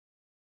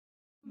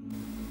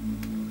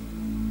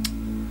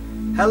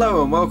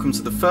Hello and welcome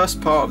to the first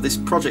part of this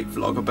project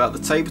vlog about the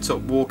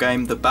tabletop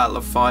wargame The Battle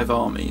of Five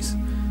Armies.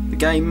 The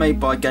game, made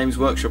by Games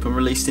Workshop and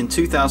released in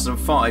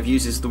 2005,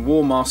 uses the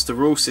War Master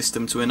rule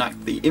system to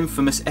enact the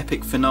infamous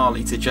epic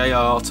finale to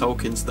J.R.R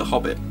Tolkien's The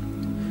Hobbit.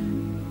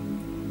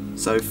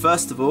 So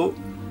first of all,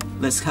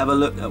 let's have a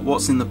look at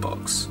what's in the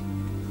box.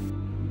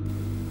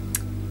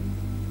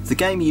 The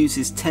game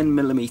uses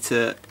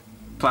 10mm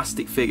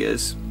plastic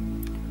figures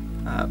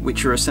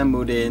which are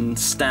assembled in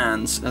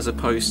stands as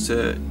opposed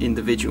to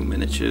individual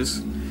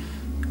miniatures,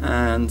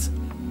 and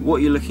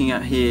what you're looking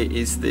at here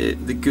is the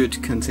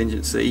good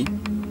contingency.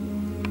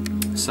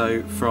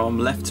 So from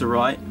left to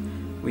right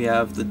we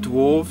have the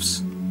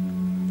dwarves,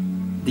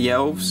 the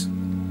elves,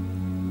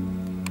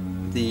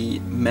 the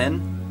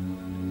men,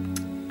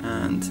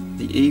 and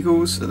the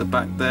eagles at the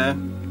back there,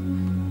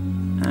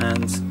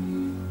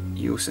 and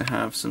you also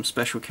have some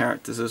special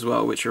characters as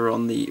well which are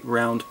on the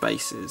round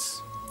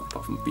bases,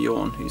 apart from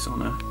Bjorn, who's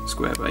on a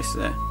square base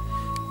there.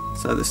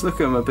 So let's look at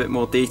them in a bit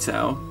more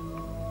detail.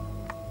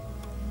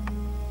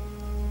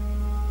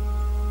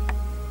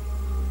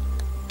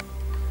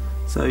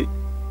 So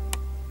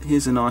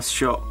here's a nice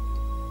shot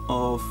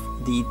of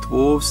the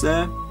dwarves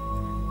there.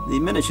 The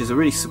miniatures are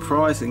really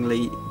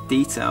surprisingly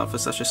detailed for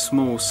such a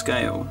small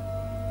scale,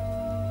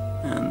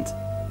 and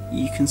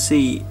you can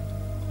see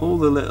all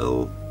the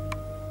little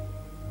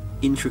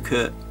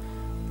intricate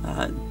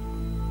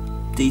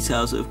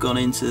details that have gone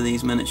into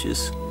these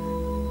miniatures.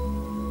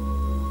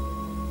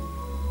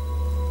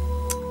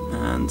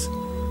 And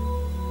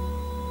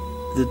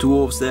the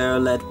dwarves there are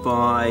led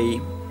by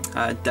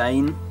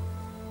Dane.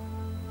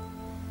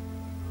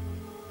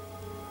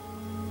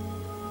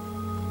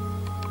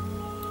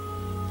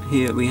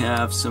 Here we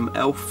have some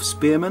elf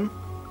spearmen,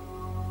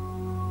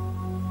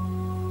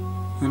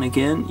 and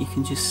again you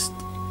can just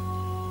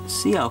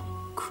see how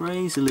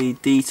crazily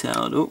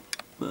detailed. Oh,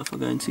 but if I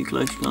go in too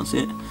close you can't see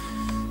it.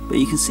 But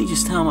you can see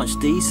just how much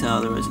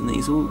detail there is in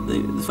these. All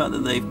the fact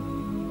that they've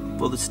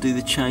bothered to do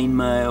the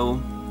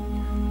chainmail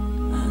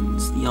and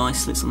the eye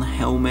slits on the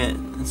helmet,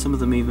 and some of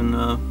them even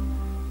have,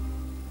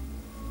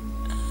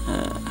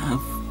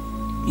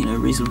 you know,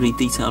 reasonably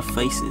detailed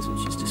faces,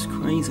 which is just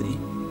crazy.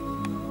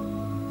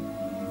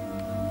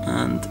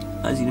 And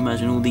as you'd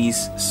imagine, all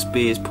these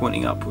spears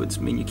pointing upwards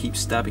mean you keep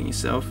stabbing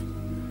yourself.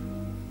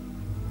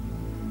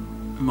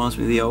 Reminds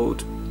me of the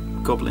old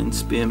goblin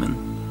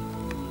spearmen.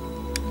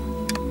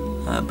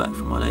 Back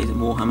from my days in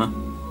Warhammer,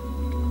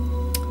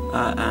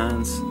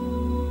 and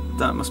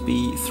that must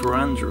be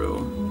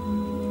Thranduil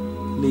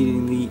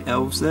leading the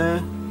elves there,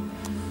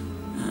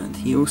 and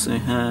he also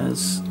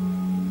has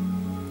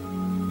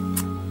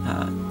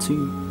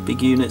two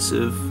big units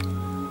of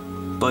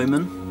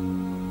bowmen,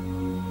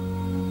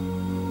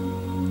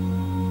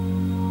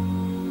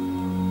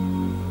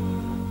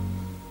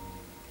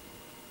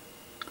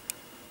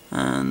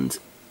 and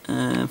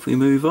if we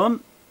move on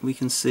we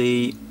can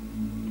see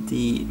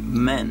the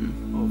men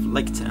of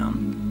Lake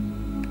Town.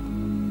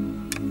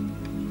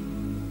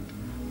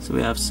 So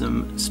we have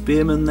some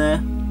spearmen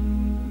there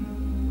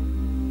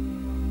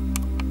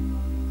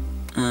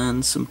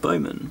and some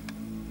bowmen,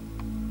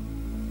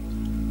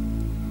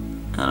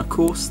 and of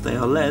course they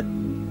are led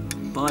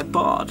by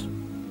Bard.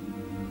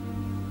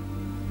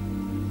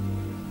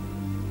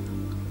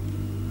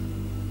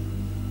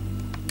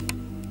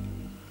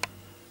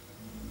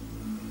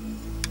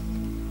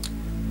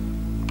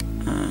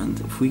 And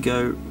if we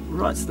go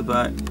right to the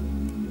back,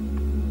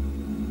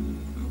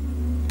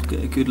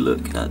 get a good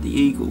look at the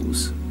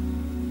eagles.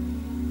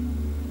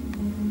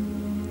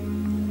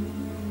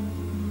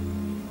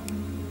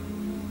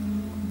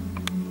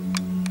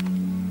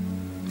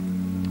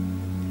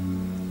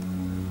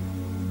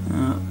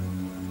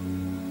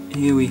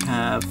 Here we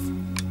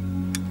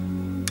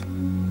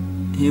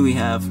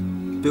have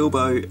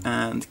Bilbo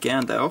and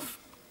Gandalf,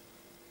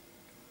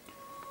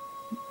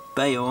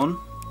 Beorn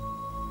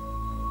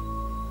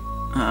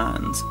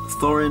and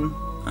Thorin,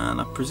 and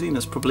I presume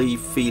there's probably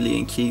Fili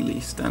and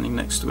Keely standing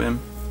next to him.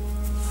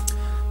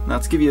 Now,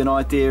 to give you an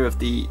idea of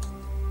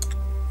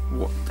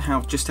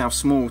just how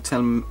small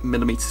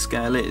 10mm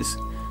scale is,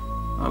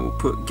 I will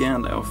put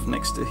Gandalf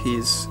next to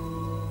his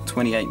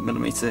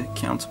 28mm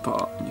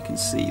counterpart, and you can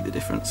see the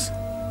difference.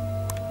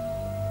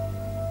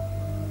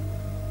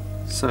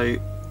 So,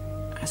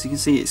 as you can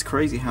see, it's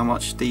crazy how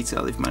much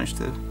detail they've managed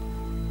to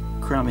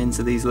cram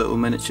into these little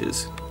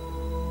miniatures.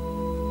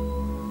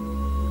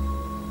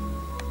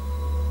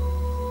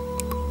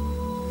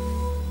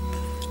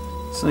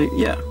 So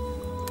yeah,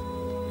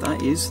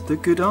 that is the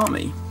good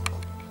army.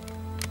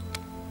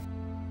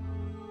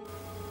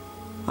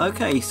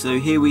 Okay, so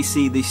here we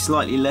see the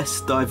slightly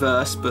less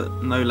diverse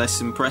but no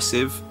less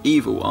impressive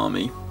evil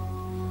army.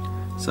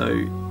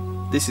 So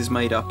this is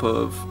made up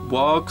of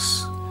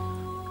wargs,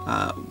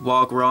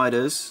 warg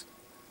riders,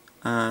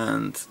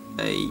 and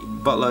a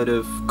buttload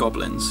of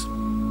goblins,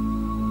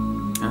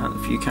 and a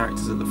few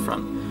characters at the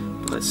front.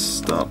 But let's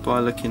start by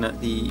looking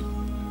at the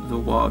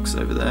wargs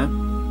over there.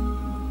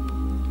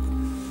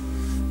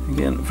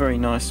 Again, very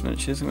nice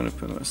miniatures. I'm going to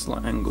put them at a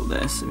slight angle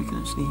there so we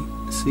can actually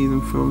see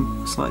them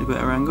from a slightly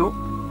better angle.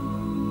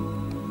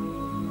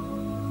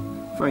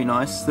 very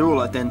nice. They're all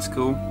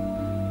identical,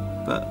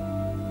 but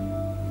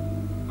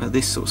at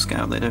this sort of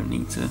scale they don't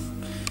need to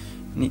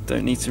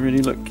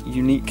really look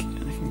unique.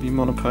 They can be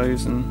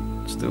monopose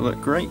and still look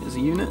great as a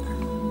unit.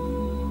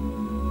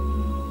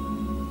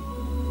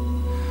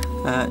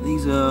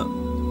 These are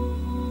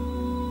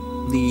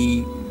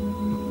the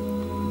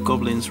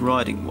goblins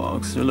riding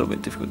wargs. They're a little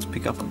bit difficult to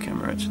pick up on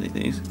camera actually,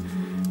 these.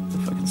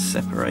 If I can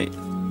separate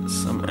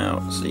some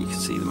out so you can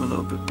see them a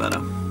little bit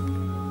better.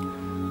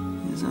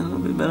 Is that a little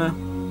bit better?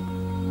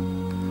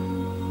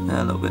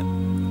 A little bit.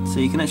 So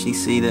you can actually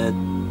see their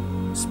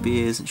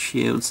spears and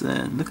shields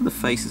there. Look at the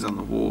faces on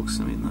the wargs.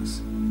 I mean,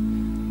 that's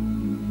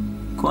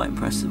quite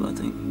impressive, I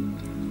think.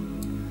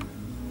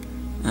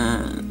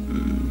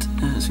 And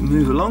as we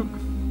move along,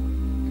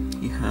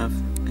 you have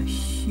a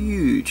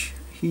huge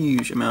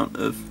amount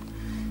of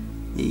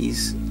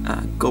these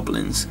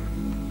goblins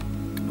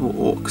or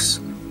orcs,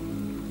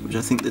 which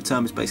I think the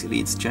term is basically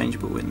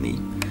interchangeable in the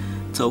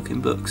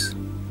Tolkien books.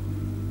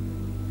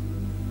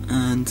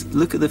 And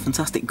look at the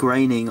fantastic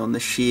graining on the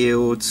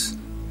shields,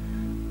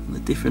 the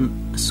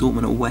different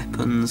assortment of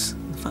weapons,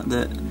 the fact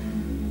that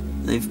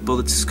they've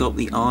bothered to sculpt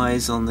the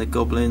eyes on the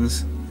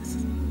goblins.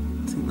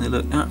 I think they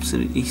look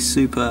absolutely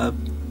superb.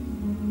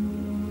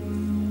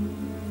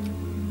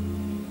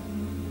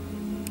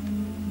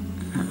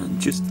 And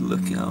just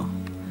look how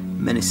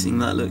menacing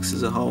that looks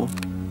as a whole.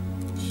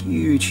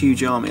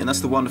 Huge army, and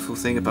that's the wonderful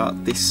thing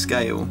about this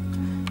scale,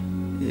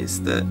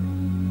 is that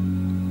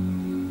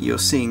you're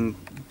seeing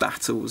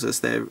battles as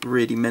they're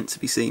really meant to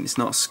be seen. It's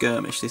not a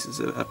skirmish, this is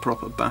a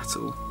proper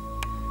battle.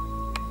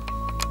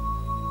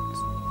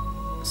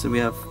 So we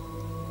have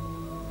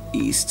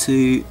these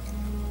two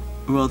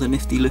rather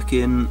nifty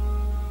looking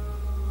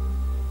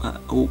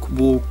orc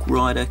war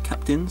rider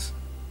captains,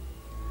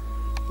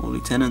 or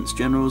lieutenants,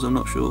 generals, I'm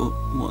not sure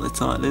what their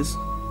title is.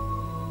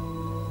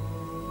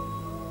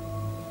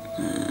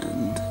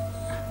 And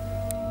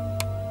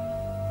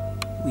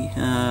we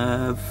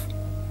have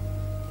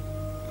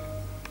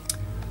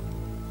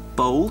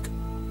Bolg,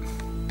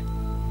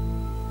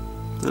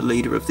 the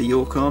leader of the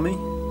York army.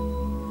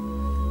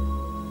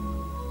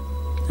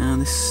 And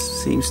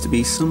this seems to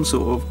be some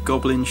sort of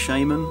goblin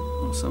shaman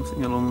or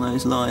something along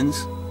those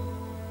lines.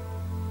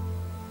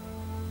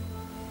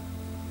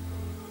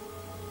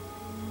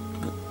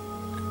 But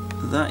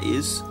that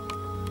is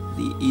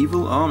the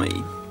evil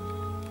army.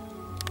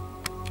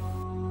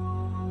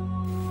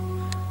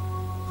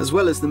 As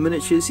well as the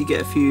miniatures, you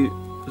get a few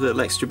little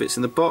extra bits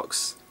in the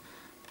box.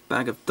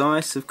 Bag of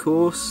dice, of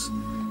course,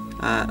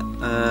 a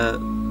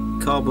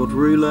cardboard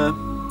ruler,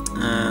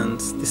 and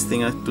this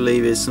thing I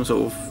believe is some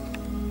sort of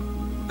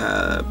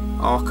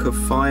Arc of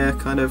Fire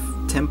kind of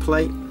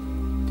template.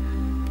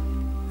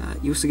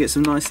 You also get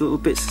some nice little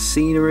bits of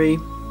scenery.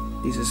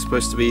 These are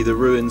supposed to be the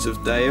ruins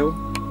of Dale.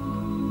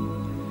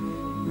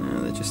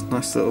 They're just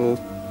nice little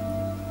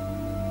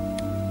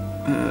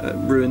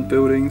ruined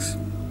buildings.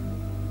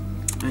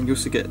 And you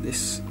also get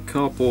this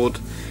cardboard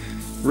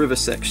river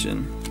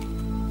section,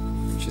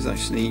 which is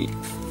actually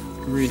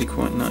really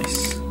quite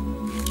nice.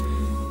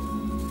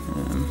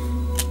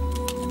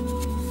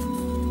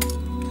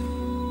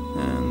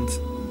 And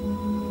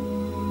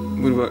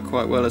would work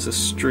quite well as a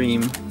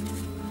stream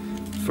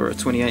for a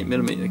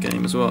 28mm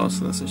game as well,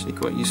 so that's actually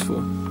quite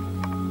useful.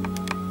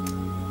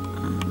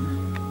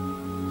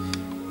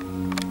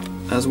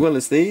 As well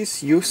as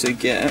these, you also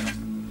get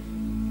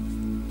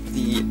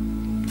the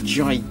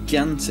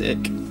gigantic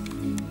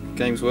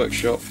Games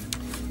Workshop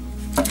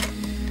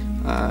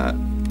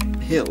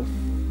hill,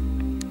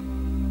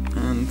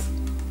 and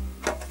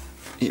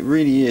it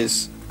really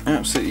is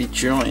absolutely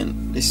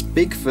giant. It's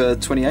big for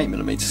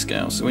 28mm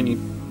scale, so when you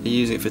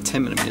use it for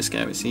 10mm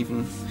scale it's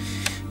even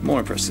more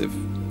impressive.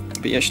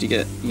 But you actually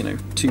get, you know,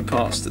 two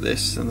parts to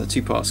this, and the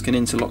two parts can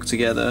interlock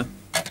together.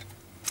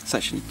 It's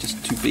actually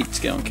just too big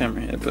to get on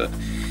camera here, but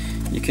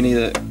you can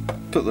either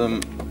put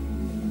them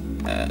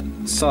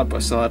side by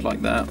side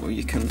like that, or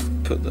you can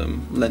put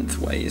them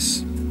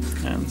lengthways,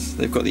 and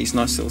they've got these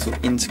nice little sort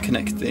of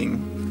interconnecting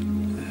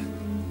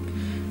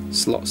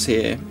slots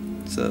here,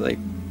 so they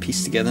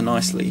piece together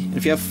nicely. And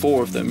if you have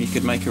four of them, you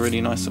could make a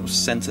really nice sort of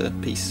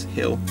centerpiece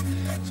hill.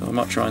 So I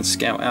might try and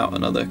scout out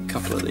another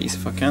couple of these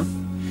if I can.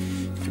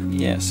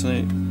 Yeah,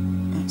 so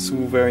that's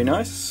all very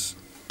nice.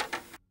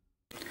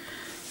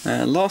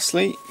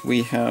 Lastly,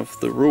 we have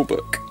the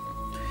rulebook,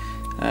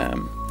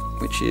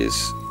 which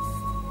is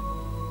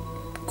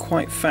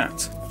quite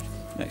fat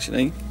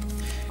actually.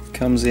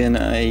 Comes in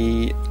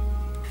a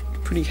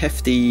pretty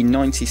hefty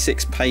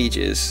 96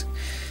 pages,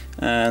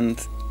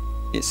 and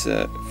it's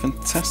a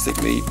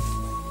fantastically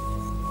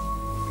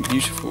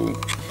beautiful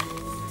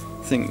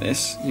thing.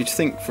 This, you'd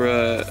think for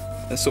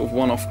a sort of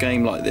one-off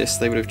game like this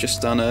they would have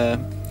just done a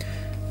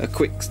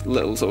quick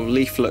little sort of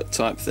leaflet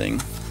type thing,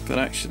 but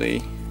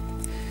actually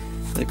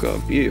they've got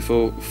a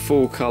beautiful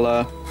full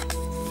colour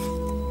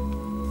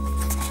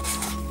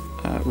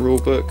rule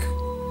book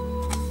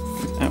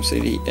with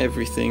absolutely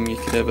everything you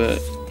could ever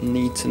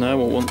need to know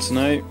or want to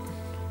know.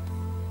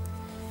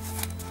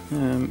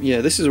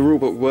 Yeah, this is a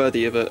rulebook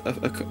worthy of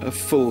a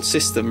full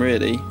system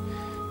really.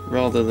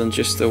 rather than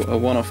just a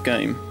one-off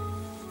game.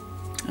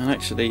 And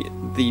actually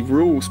the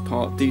rules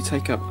part do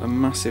take up a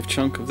massive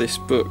chunk of this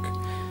book,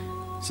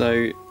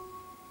 so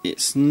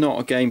it's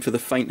not a game for the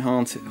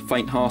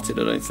faint-hearted,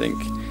 I don't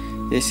think.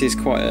 This is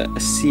quite a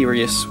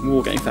serious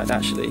wargame. In fact,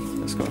 actually,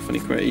 that's quite a funny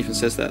quote. It even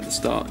says that at the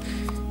start.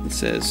 It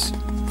says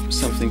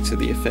something to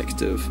the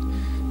effect of,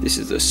 "This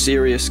is a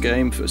serious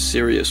game for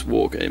serious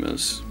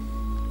wargamers."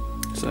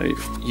 So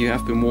you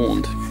have been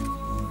warned.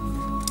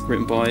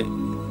 Written by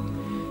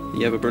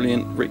the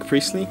ever-brilliant Rick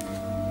Priestley.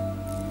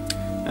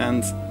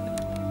 And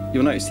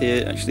you'll notice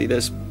here, actually,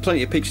 there's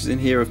plenty of pictures in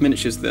here of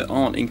miniatures that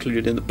aren't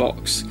included in the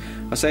box.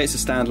 I say it's a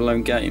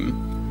standalone game,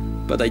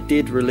 but they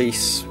did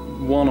release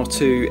 1 or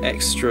 2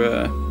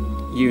 extra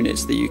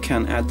units that you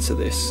can add to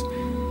this.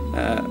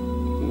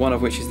 One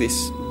of which is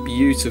this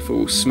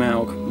beautiful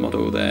Smaug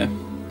model there,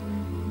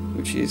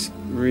 which is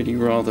really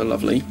rather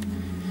lovely.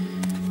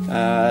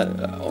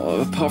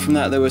 Apart from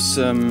that, there was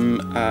some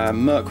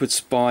Mirkwood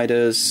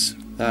spiders,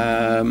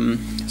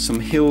 some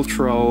hill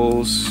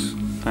trolls,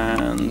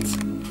 and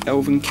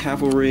elven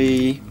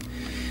cavalry,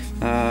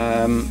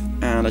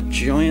 and a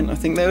giant. I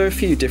think there are a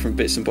few different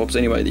bits and bobs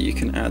anyway that you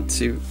can add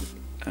to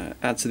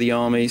the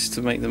armies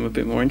to make them a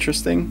bit more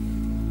interesting.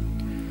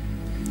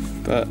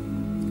 But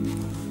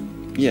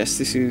yes,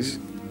 this is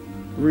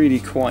really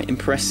quite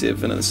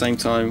impressive and at the same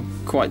time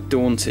quite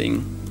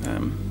daunting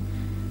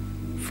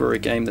for a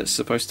game that's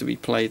supposed to be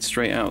played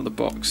straight out of the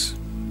box.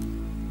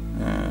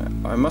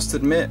 I must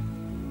admit,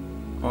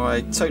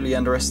 I totally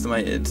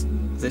underestimated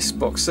this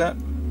box set.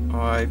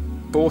 I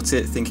bought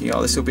it thinking,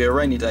 oh, this will be a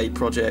rainy day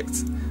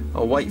project.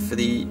 I'll wait for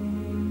the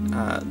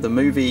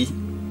movie,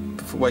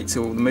 wait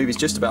till the movie's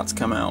just about to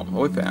come out,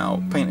 I'll whip it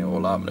out, paint it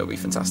all up, and it'll be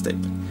fantastic.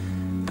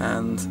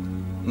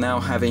 And now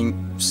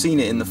having seen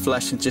it in the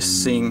flesh and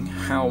just seeing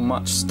how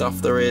much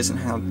stuff there is and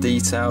how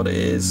detailed it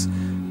is,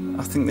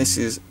 I think this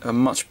is a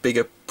much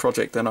bigger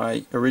project than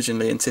I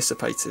originally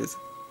anticipated.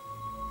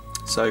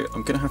 So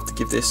I'm going to have to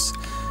give this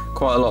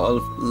quite a lot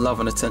of love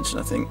and attention.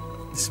 I think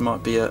this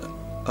might be a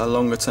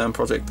longer term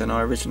project than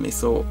I originally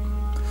thought.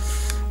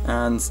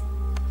 And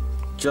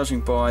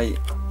judging by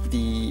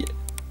the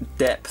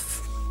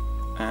depth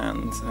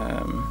and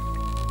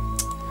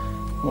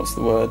what's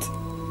the word?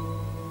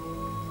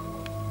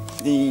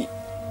 The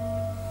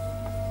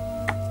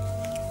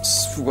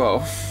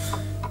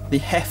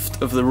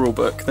heft of the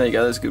rulebook. There you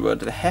go, that's a good word.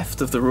 The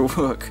heft of the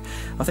rulebook.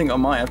 I think I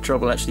might have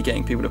trouble actually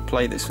getting people to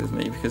play this with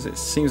me, because it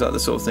seems like the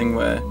sort of thing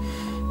where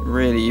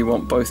really you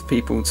want both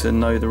people to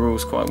know the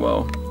rules quite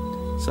well.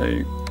 So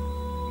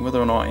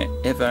whether or not I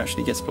ever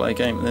actually get to play a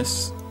game of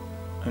this,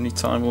 only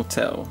time will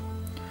tell.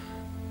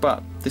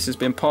 But this has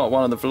been part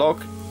 1 of the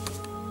vlog.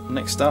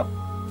 Next up,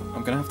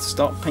 I'm going to have to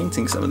start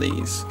painting some of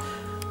these.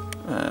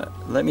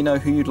 Let me know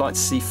who you'd like to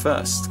see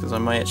first, because I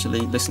may actually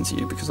listen to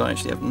you, because I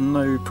actually have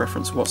no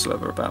preference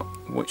whatsoever about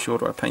which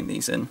order I paint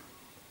these in.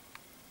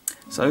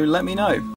 So let me know.